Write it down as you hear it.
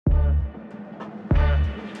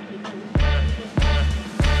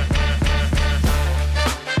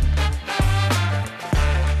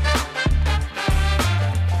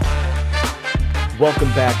Welcome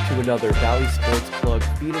back to another Valley Sports Plug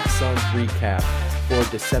Phoenix Suns recap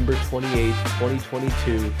for December 28th,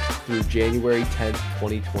 2022 through January 10th,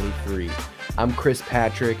 2023. I'm Chris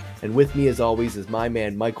Patrick, and with me as always is my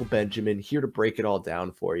man Michael Benjamin, here to break it all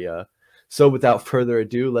down for you. So without further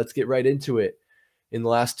ado, let's get right into it. In the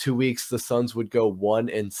last 2 weeks, the Suns would go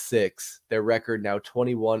 1-6. Their record now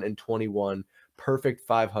 21-21, perfect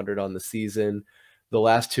 500 on the season. The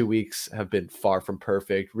last 2 weeks have been far from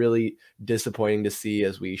perfect, really disappointing to see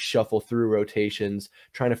as we shuffle through rotations,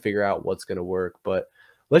 trying to figure out what's going to work. But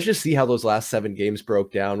let's just see how those last 7 games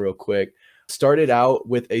broke down real quick. Started out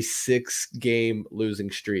with a 6-game losing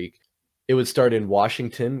streak. It would start in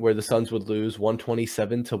Washington, where the Suns would lose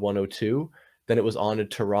 127-102. Then it was on to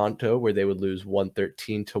Toronto, where they would lose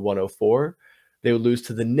 113-104. They would lose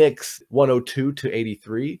to the Knicks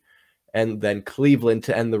 102-83. And then Cleveland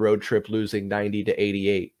to end the road trip, losing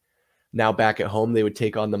 90-88. Now back at home, they would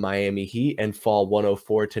take on the Miami Heat and fall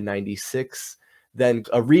 104-96. Then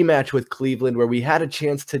a rematch with Cleveland where we had a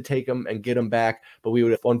chance to take them and get them back, but we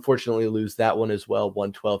would unfortunately lose that one as well,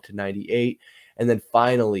 112-98. And then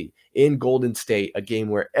finally, in Golden State, a game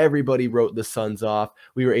where everybody wrote the Suns off,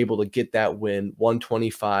 we were able to get that win,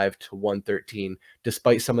 125-113,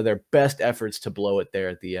 despite some of their best efforts to blow it there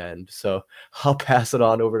at the end. So I'll pass it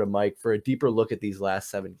on over to Mike for a deeper look at these last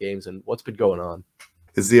 7 games and what's been going on.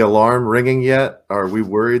 Is the alarm ringing yet? Are we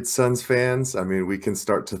worried, Suns fans? I mean, we can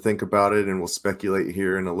start to think about it, and we'll speculate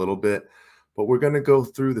here in a little bit. But we're going to go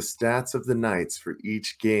through the stats of the nights for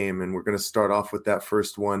each game, and we're going to start off with that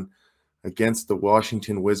first one against the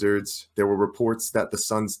Washington Wizards. There were reports that the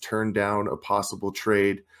Suns turned down a possible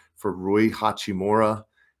trade for Rui Hachimura,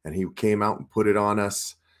 and he came out and put it on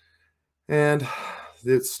us. And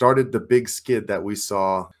it started the big skid that we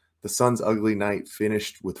saw. The Suns' ugly night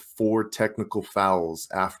finished with 4 technical fouls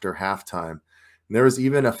after halftime. And there was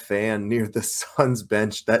even a fan near the Suns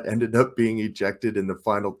bench that ended up being ejected in the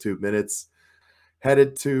final 2 minutes.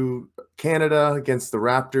 Headed to Canada against the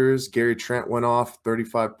Raptors, Gary Trent went off,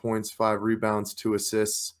 35 points, 5 rebounds, 2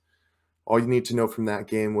 assists. All you need to know from that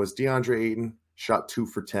game was DeAndre Ayton shot 2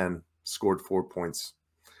 for 10, scored 4 points.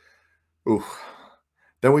 Ooh.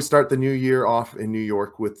 Then we start the new year off in New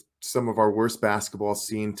York with some of our worst basketball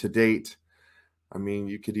seen to date. I mean,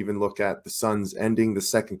 you could even look at the Suns ending the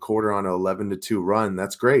second quarter on an 11-2 run.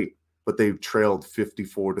 That's great, but they trailed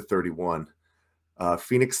 54-31.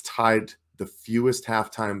 Phoenix tied the fewest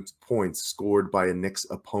halftime points scored by a Knicks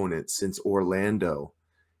opponent since Orlando,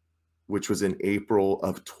 which was in April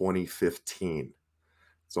of 2015.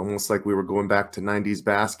 It's almost like we were going back to 90s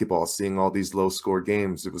basketball, seeing all these low-score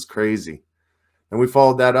games. It was crazy. And we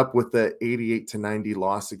followed that up with the 88-90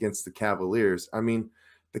 loss against the Cavaliers. I mean,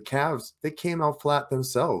 the Cavs, they came out flat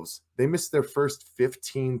themselves. They missed their first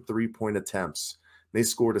 15 three-point attempts. They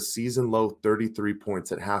scored a season-low 33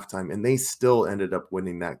 points at halftime, and they still ended up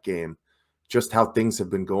winning that game. Just how things have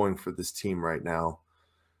been going for this team right now.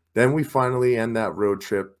 Then we finally end that road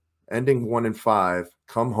trip, ending 1-5,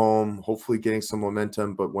 come home, hopefully getting some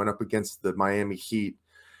momentum, but went up against the Miami Heat.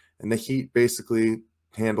 And the Heat basically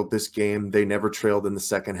handled this game. They never trailed in the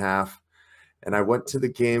second half. And I went to the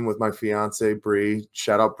game with my fiance, Bree.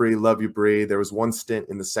 Shout out, Bree. Love you, Bree. There was one stint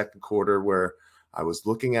in the second quarter where I was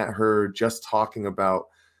looking at her just talking about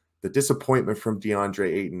the disappointment from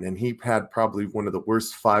DeAndre Ayton, and he had probably one of the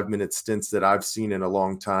worst 5-minute stints that I've seen in a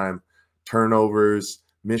long time. Turnovers,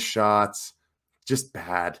 missed shots, just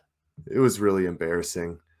bad. It was really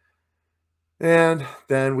embarrassing. And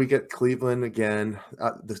then we get Cleveland again.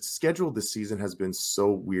 The schedule this season has been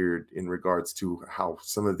so weird in regards to how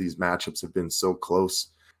some of these matchups have been so close.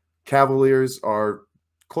 Cavaliers are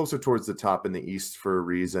closer towards the top in the East for a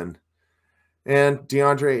reason. And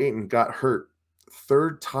DeAndre Ayton got hurt.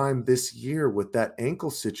 3rd time this year with that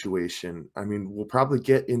ankle situation. I mean, we'll probably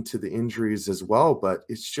get into the injuries as well, but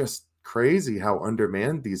it's just crazy how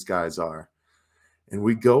undermanned these guys are. And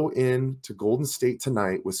we go into Golden State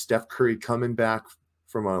tonight with Steph Curry coming back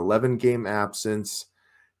from an 11-game absence,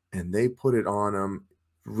 and they put it on him,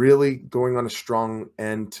 really going on a strong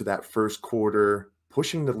end to that first quarter,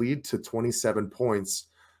 pushing the lead to 27 points,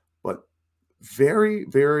 but very,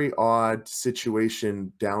 very odd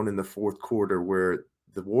situation down in the fourth quarter where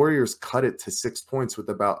the Warriors cut it to 6 points with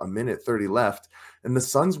about 1:30 left, and the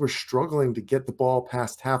Suns were struggling to get the ball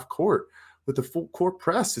past half court with the full court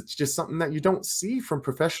press. It's just something that you don't see from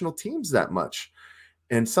professional teams that much.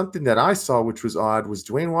 And something that I saw, which was odd, was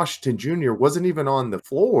Dwayne Washington Jr. wasn't even on the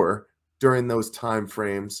floor during those time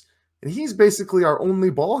frames. And he's basically our only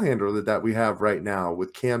ball handler that we have right now,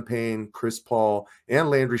 with Cam Payne, Chris Paul, and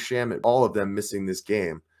Landry Shamet, all of them missing this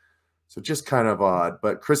game. So just kind of odd.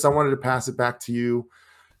 But Chris, I wanted to pass it back to you.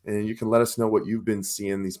 and you can let us know what you've been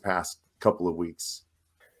seeing these past couple of weeks.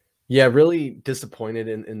 Yeah, really disappointed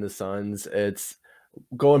in the Suns. It's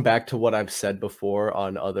going back to what I've said before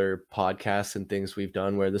on other podcasts and things we've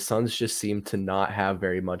done, where the Suns just seem to not have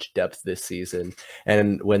very much depth this season.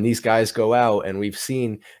 And when these guys go out, and we've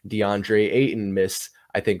seen DeAndre Ayton miss,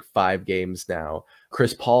 I think, 5 games now.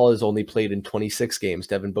 Chris Paul has only played in 26 games.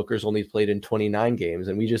 Devin Booker's only played in 29 games.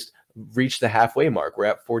 And we just reached the halfway mark. We're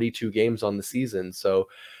at 42 games on the season. So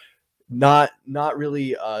not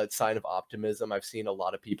really a sign of optimism. I've seen a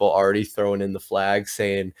lot of people already throwing in the flag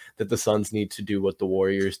saying that the Suns need to do what the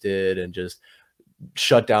Warriors did and just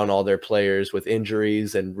shut down all their players with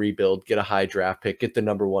injuries and rebuild, get a high draft pick, get the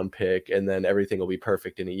 #1 pick, and then everything will be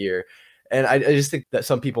perfect in a year. And I just think that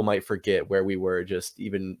some people might forget where we were just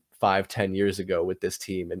even 5-10 years ago with this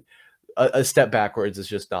team. And a step backwards is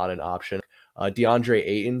just not an option. DeAndre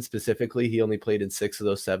Ayton specifically, he only played in 6 of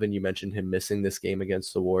those 7. You mentioned him missing this game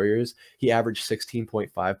against the Warriors. He averaged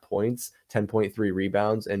 16.5 points, 10.3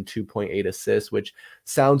 rebounds, and 2.8 assists, which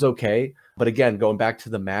sounds okay. But again, going back to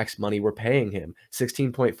the max money we're paying him,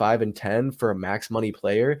 16.5 and 10 for a max money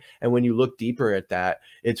player. And when you look deeper at that,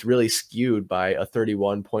 it's really skewed by a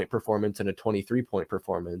 31-point performance and a 23-point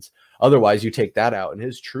performance. Otherwise, you take that out, and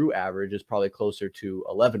his true average is probably closer to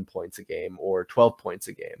 11 points a game or 12 points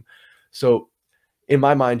a game. So in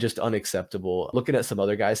my mind, just unacceptable. Looking at some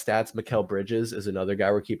other guys' stats, Mikal Bridges is another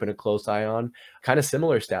guy we're keeping a close eye on. Kind of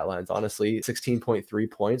similar stat lines, honestly.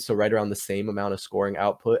 16.3 points, so right around the same amount of scoring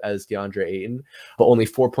output as DeAndre Ayton, but only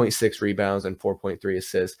 4.6 rebounds and 4.3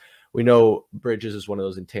 assists. We know Bridges is one of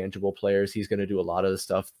those intangible players. He's going to do a lot of the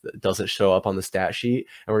stuff that doesn't show up on the stat sheet,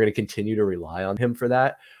 and we're going to continue to rely on him for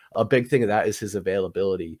that. A big thing of that is his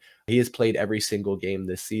availability. He has played every single game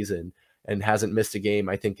this season and hasn't missed a game,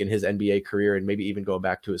 I think, in his NBA career, and maybe even going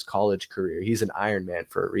back to his college career. He's an Iron Man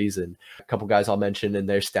for a reason. A couple guys I'll mention in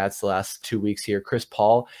their stats the last 2 weeks here. Chris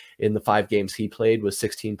Paul, in the 5 games he played, was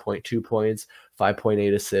 16.2 points,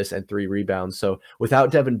 5.8 assists, and 3 rebounds. So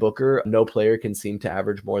without Devin Booker, no player can seem to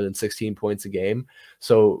average more than 16 points a game.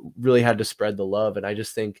 So really had to spread the love. And I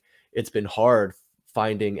just think it's been hard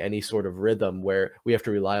finding any sort of rhythm where we have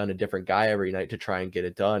to rely on a different guy every night to try and get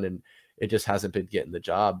it done. And it just hasn't been getting the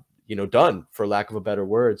job done, for lack of a better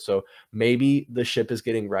word. So maybe the ship is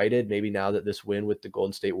getting righted. Maybe now that this win with the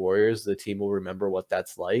Golden State Warriors, the team will remember what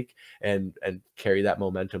that's like and carry that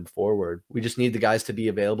momentum forward. We just need the guys to be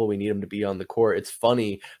available. We need them to be on the court. It's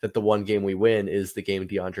funny that the one game we win is the game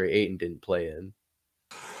DeAndre Ayton didn't play in.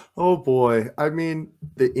 Oh boy. I mean,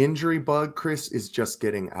 the injury bug, Chris, is just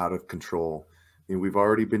getting out of control. We've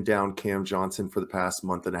already been down Cam Johnson for the past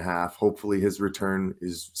month and a half. Hopefully his return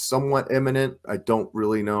is somewhat imminent. I don't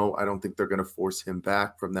really know. I don't think they're going to force him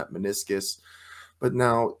back from that meniscus. But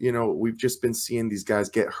now, we've just been seeing these guys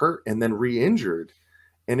get hurt and then re-injured.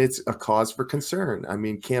 And it's a cause for concern. I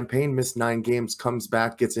mean, Cam Payne missed 9 games, comes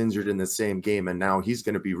back, gets injured in the same game, and now he's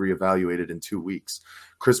going to be reevaluated in 2 weeks.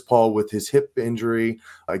 Chris Paul with his hip injury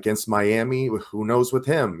against Miami, who knows with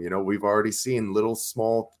him? We've already seen little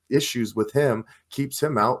small issues with him, keeps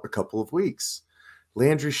him out a couple of weeks.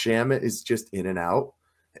 Landry Shamet is just in and out.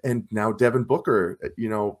 And now Devin Booker,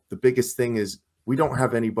 the biggest thing is we don't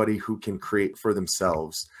have anybody who can create for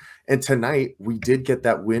themselves. And tonight we did get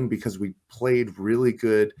that win because we played really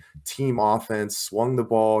good team offense, swung the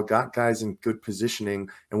ball, got guys in good positioning,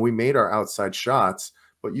 and we made our outside shots.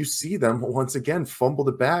 But you see them once again fumble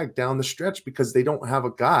the bag down the stretch because they don't have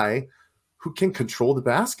a guy who can control the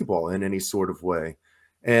basketball in any sort of way.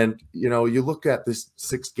 And, you look at this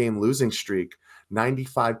 6-game losing streak,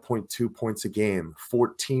 95.2 points a game,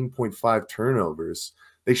 14.5 turnovers.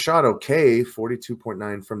 They shot okay,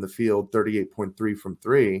 42.9 from the field, 38.3 from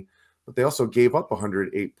 3, but they also gave up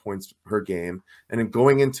 108 points per game. And then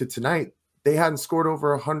going into tonight, they hadn't scored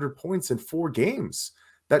over 100 points in 4 games.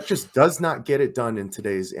 That just does not get it done in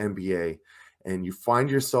today's NBA. And you find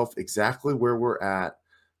yourself exactly where we're at,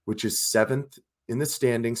 which is 7th in the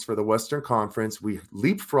standings for the Western Conference. We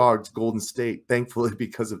leapfrogged Golden State, thankfully,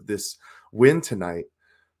 because of this win tonight.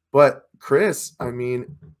 But Chris, I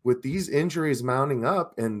mean, with these injuries mounting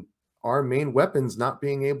up and our main weapons not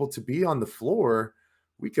being able to be on the floor,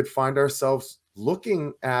 we could find ourselves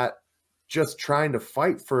looking at just trying to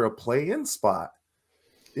fight for a play-in spot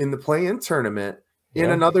in the play-in tournament in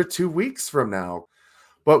another 2 weeks from now.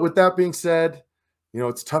 But with that being said,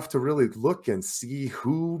 it's tough to really look and see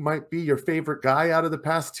who might be your favorite guy out of the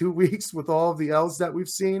past 2 weeks with all of the L's that we've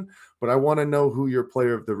seen. But I want to know who your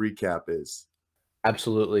player of the recap is.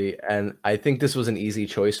 Absolutely. And I think this was an easy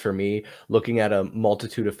choice for me, looking at a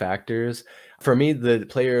multitude of factors. For me, the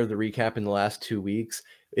player of the recap in the last 2 weeks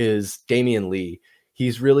is Damian Lee.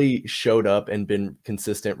 he's really showed up and been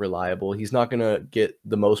consistent, reliable. He's not going to get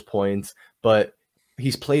the most points, but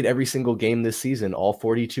he's played every single game this season, all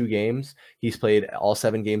 42 games. He's played all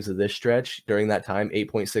 7 games of this stretch. During that time,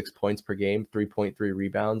 8.6 points per game, 3.3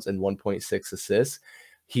 rebounds, and 1.6 assists.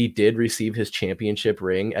 He did receive his championship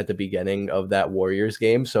ring at the beginning of that Warriors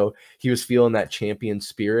game. So he was feeling that champion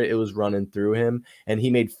spirit. It was running through him. And he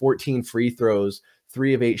made 14 free throws,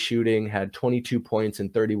 3 of 8 shooting, had 22 points in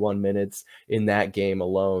 31 minutes in that game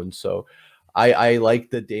alone. So I like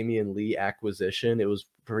the Damian Lee acquisition. It was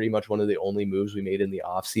pretty much one of the only moves we made in the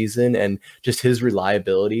offseason, and just his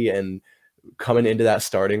reliability and coming into that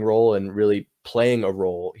starting role and really playing a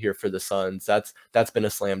role here for the Suns. That's been a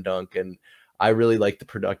slam dunk. And I really like the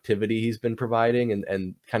productivity he's been providing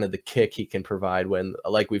and kind of the kick he can provide when,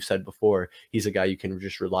 like we've said before, he's a guy you can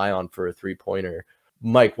just rely on for a 3-pointer.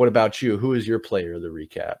 Mike, what about you? Who is your player of the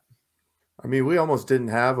recap? I mean, we almost didn't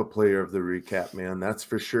have a player of the recap, man. That's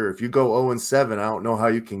for sure. If you go 0-7, I don't know how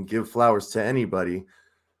you can give flowers to anybody,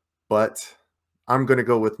 but I'm going to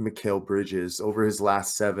go with Mikal Bridges. Over his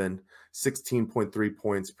last 7, 16.3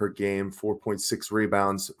 points per game, 4.6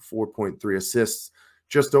 rebounds, 4.3 assists,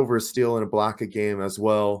 just over a steal and a block a game as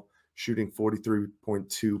well, shooting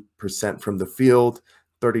 43.2% from the field,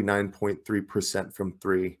 39.3% from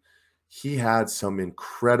 3. He had some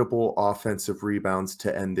incredible offensive rebounds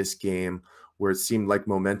to end this game, where it seemed like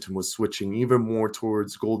momentum was switching even more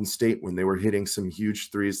towards Golden State when they were hitting some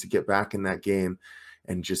huge threes to get back in that game,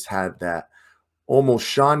 and just had that almost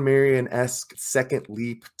Sean Marion-esque second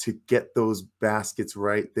leap to get those baskets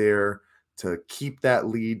right there to keep that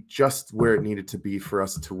lead just where it needed to be for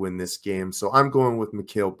us to win this game. So I'm going with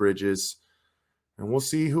Mikal Bridges. And we'll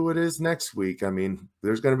see who it is next week. I mean,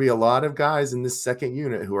 there's going to be a lot of guys in this second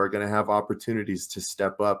unit who are going to have opportunities to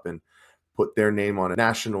step up and put their name on a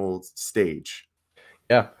national stage.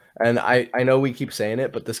 Yeah. And I know we keep saying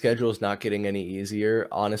it, but the schedule is not getting any easier.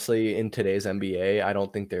 Honestly, in today's NBA, I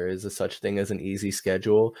don't think there is a such thing as an easy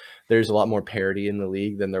schedule. There's a lot more parity in the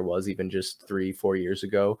league than there was even just 3-4 years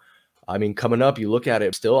ago. I mean, coming up, you look at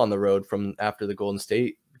it still on the road from after the Golden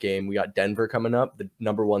State game. We got Denver coming up, the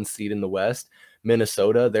 #1 seed in the West.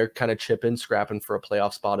 Minnesota, they're kind of chipping, scrapping for a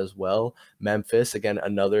playoff spot as well. Memphis, again,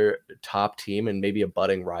 another top team and maybe a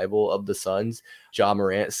budding rival of the Suns. Ja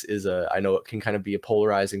Morant I know it can kind of be a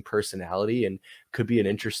polarizing personality and could be an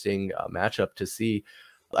interesting matchup to see.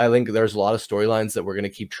 I think there's a lot of storylines that we're going to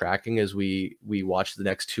keep tracking as we watch the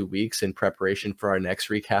next 2 weeks in preparation for our next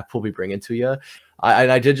recap we'll be bringing to you.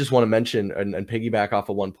 I did just want to mention and piggyback off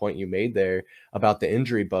of one point you made there about the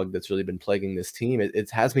injury bug that's really been plaguing this team.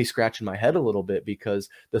 It has me scratching my head a little bit because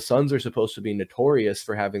the Suns are supposed to be notorious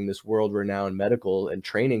for having this world-renowned medical and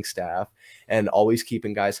training staff and always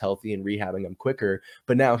keeping guys healthy and rehabbing them quicker.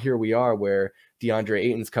 But now here we are where DeAndre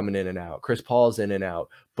Ayton's coming in and out. Chris Paul's in and out.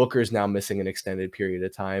 Booker's now missing an extended period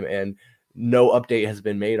of time. And no update has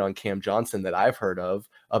been made on Cam Johnson that I've heard of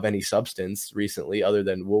any substance recently, other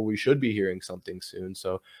than, well, we should be hearing something soon.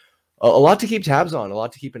 So a lot to keep tabs on, a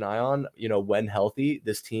lot to keep an eye on. You know, when healthy,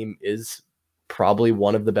 this team is probably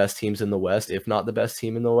one of the best teams in the West, if not the best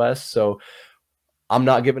team in the West. So I'm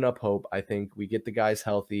not giving up hope. I think we get the guys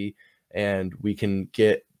healthy and we can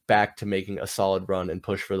get back to making a solid run and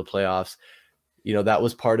push for the playoffs. You know, that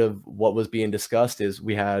was part of what was being discussed is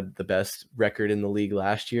we had the best record in the league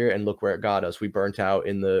last year, and look where it got us. We burnt out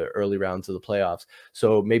in the early rounds of the playoffs.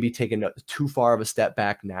 So maybe taking too far of a step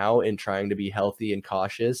back now in trying to be healthy and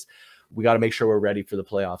cautious. We got to make sure we're ready for the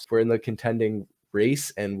playoffs. We're in the contending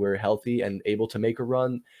race and we're healthy and able to make a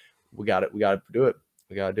run. We got it. We got to do it.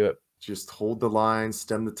 We got to do it. Just hold the line,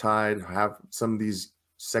 stem the tide, have some of these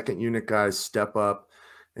second unit guys step up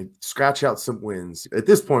and scratch out some wins. At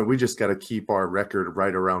this point, we just got to keep our record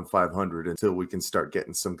right around 500 until we can start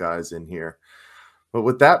getting some guys in here. But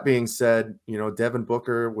with that being said, you know, Devin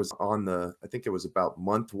Booker was on I think it was about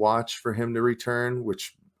month watch for him to return,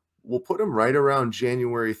 which will put him right around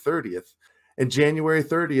January 30th. And January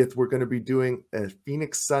 30th, we're going to be doing a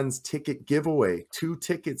Phoenix Suns ticket giveaway. 2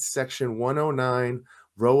 tickets, section 109,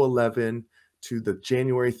 row 11, to the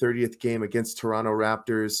January 30th game against Toronto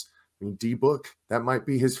Raptors. I mean, D-Book, that might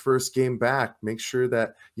be his first game back. Make sure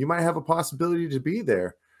that you might have a possibility to be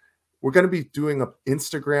there. We're going to be doing an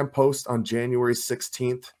Instagram post on January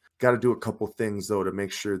 16th. Got to do a couple things, though, to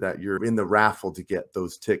make sure that you're in the raffle to get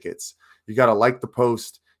those tickets. You got to like the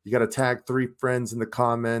post. You got to tag 3 friends in the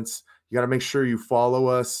comments. You got to make sure you follow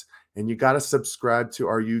us. And you got to subscribe to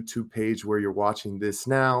our YouTube page where you're watching this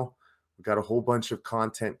now. We've got a whole bunch of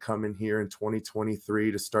content coming here in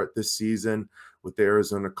 2023 to start this season with the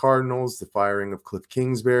Arizona Cardinals, the firing of Cliff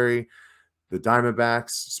Kingsbury, the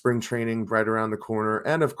Diamondbacks, spring training right around the corner,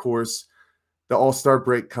 and of course, the All-Star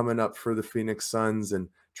break coming up for the Phoenix Suns and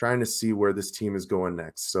trying to see where this team is going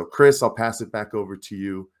next. So, Chris, I'll pass it back over to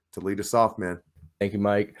you to lead us off, man. Thank you,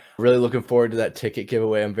 Mike. Really looking forward to that ticket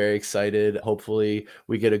giveaway. I'm very excited. Hopefully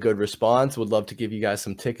we get a good response. Would love to give you guys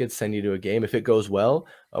some tickets, send you to a game. If it goes well,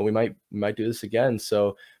 we might do this again.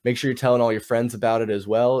 So make sure you're telling all your friends about it as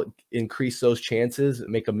well. Increase those chances.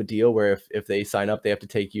 Make them a deal where if they sign up, they have to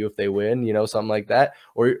take you if they win, you know, something like that.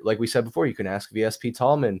 Or like we said before, you can ask VSP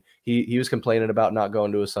Tallman. He was complaining about not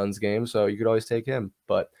going to a Suns game, so you could always take him.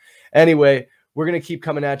 But anyway, we're going to keep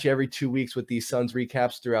coming at you every 2 weeks with these Suns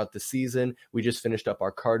recaps throughout the season. We just finished up our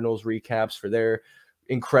Cardinals recaps for their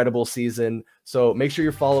incredible season. So make sure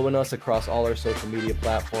you're following us across all our social media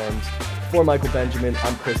platforms. For Michael Benjamin,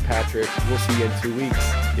 I'm Chris Patrick. We'll see you in 2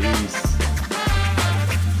 weeks. Peace.